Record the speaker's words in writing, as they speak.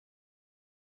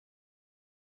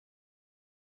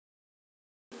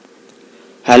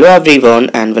Hello everyone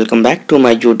and welcome back to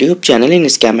my YouTube channel in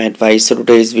Scam Advice. So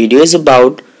today's video is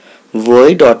about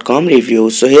Wuoie.com review.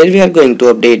 So here we are going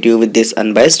to update you with this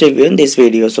unbiased review in this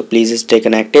video. So please stay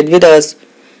connected with us.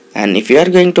 And if you are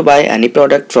going to buy any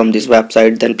product from this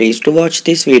website, then please to watch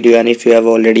this video. And if you have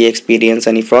already experienced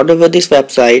any fraud over this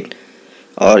website,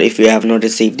 or if you have not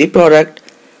received the product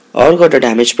or got a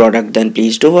damaged product, then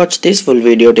please to watch this full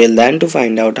video till then to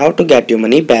find out how to get your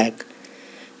money back.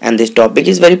 And this topic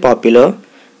is very popular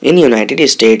in United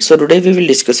States. So today we will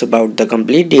discuss about the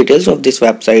complete details of this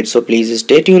website. So please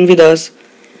stay tuned with us.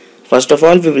 First of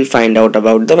all, we will find out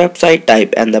about the website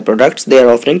type and the products they are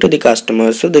offering to the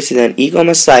customers. So this is an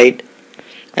e-commerce site,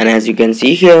 and as you can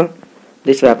see here,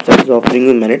 this website is offering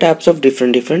you many types of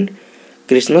different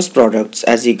Christmas products,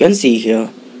 as you can see here.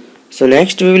 So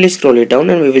next we will scroll it down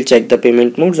and we will check the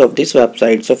payment modes of this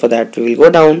website. So for that we will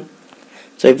go down.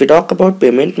 So if we talk about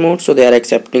payment mode, so they are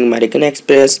accepting American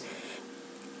Express,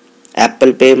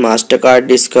 Apple Pay, MasterCard,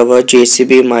 Discover,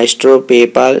 JCB, Maestro,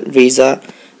 PayPal, Visa,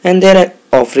 and they are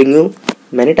offering you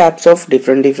many types of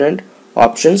different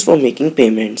options for making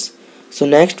payments. So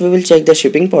next we will check the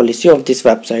shipping policy of this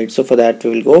website. So for that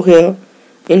we will go here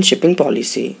in shipping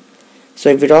policy. So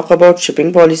if we talk about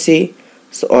shipping policy,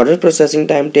 so order processing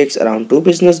time takes around 2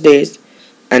 business days.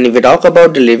 And if we talk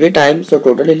about delivery time, so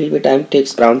total delivery time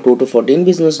takes around 2 to 14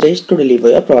 business days to deliver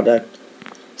your product.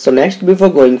 So next, before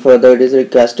going further, it is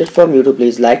requested from you to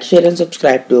please like, share and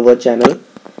subscribe to our channel,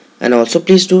 and also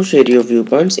please do share your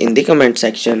viewpoints in the comment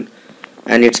section.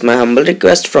 And it's my humble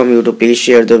request from you to please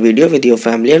share the video with your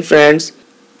family and friends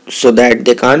so that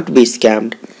they can't be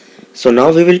scammed. So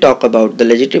now we will talk about the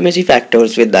legitimacy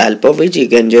factors, with the help of which you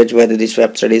can judge whether this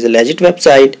website is a legit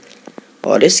website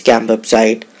or a scam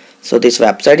website. So this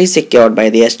website is secured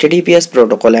by the HTTPS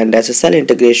protocol and SSL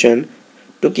integration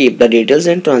to keep the details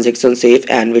and transactions safe,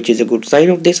 and which is a good sign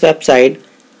of this website.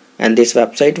 And this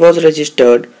website was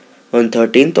registered on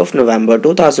 13th of November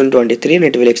 2023 and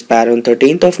it will expire on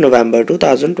 13th of November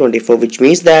 2024, which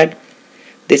means that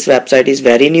this website is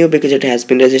very new because it has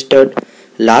been registered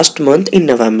last month in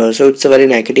November. So it's a very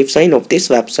negative sign of this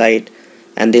website,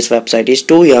 and this website is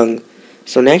too young.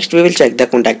 So next we will check the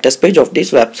contact us page of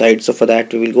this website. So for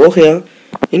that we will go here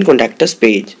in contact us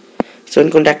page. So in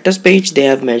contact us page, they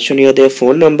have mentioned here their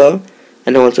phone number,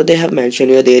 and also they have mentioned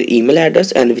here their email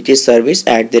address, and which is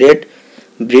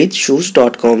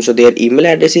service@breatheshoes.com. So their email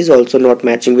address is also not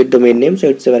matching with domain name, so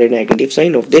it's a very negative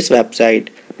sign of this website.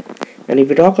 And if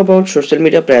we talk about social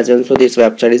media presence, so this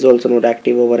website is also not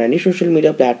active over any social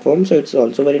media platform, so it's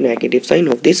also very negative sign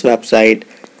of this website.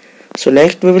 So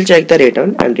next we will check the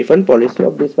return and refund policy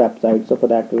of this website. So for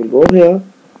that we will go here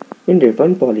in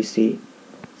refund policy.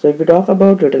 So if we talk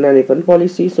about return and refund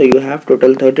policy, so you have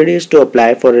total 30 days to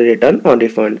apply for a return or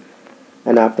refund,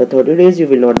 and after 30 days you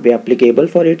will not be applicable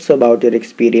for it. So about your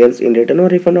experience in return or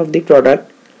refund of the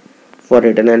product, for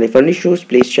return and refund issues,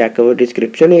 please check our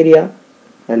description area,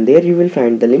 and there you will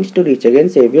find the links to reach again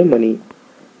save your money.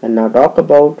 And now talk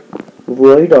about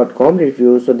Wuoie.com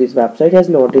reviews. So this website has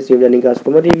not received any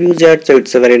customer reviews yet, so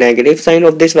it's a very negative sign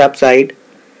of this website.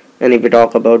 And if we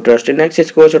talk about trust index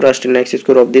score, so trust index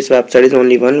score of this website is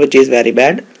only 1, which is very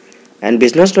bad, and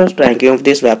business trust ranking of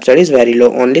this website is very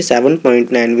low, only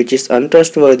 7.9, which is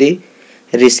untrustworthy,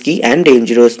 risky and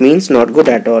dangerous, means not good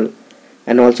at all.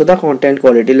 And also the content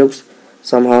quality looks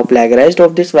somehow plagiarized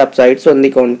of this website. So in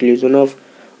the conclusion of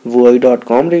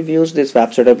Wuoie.com reviews, this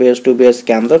website appears to be a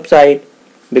scam website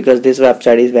because this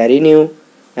website is very new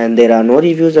and there are no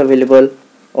reviews available.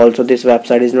 Also, this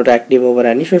website is not active over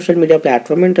any social media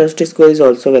platform, and trust score is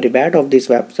also very bad of this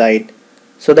website.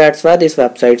 So that's why this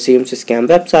website seems a scam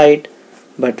website,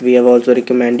 but we have also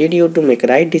recommended you to make a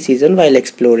right decision while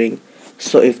exploring.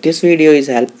 So if this video is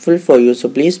helpful for you, so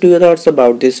please do your thoughts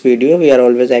about this video. We are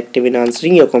always active in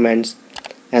answering your comments.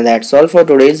 And that's all for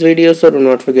today's video. So do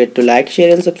not forget to like,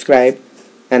 share and subscribe,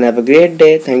 and have a great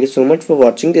day. Thank you so much for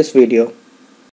watching this video.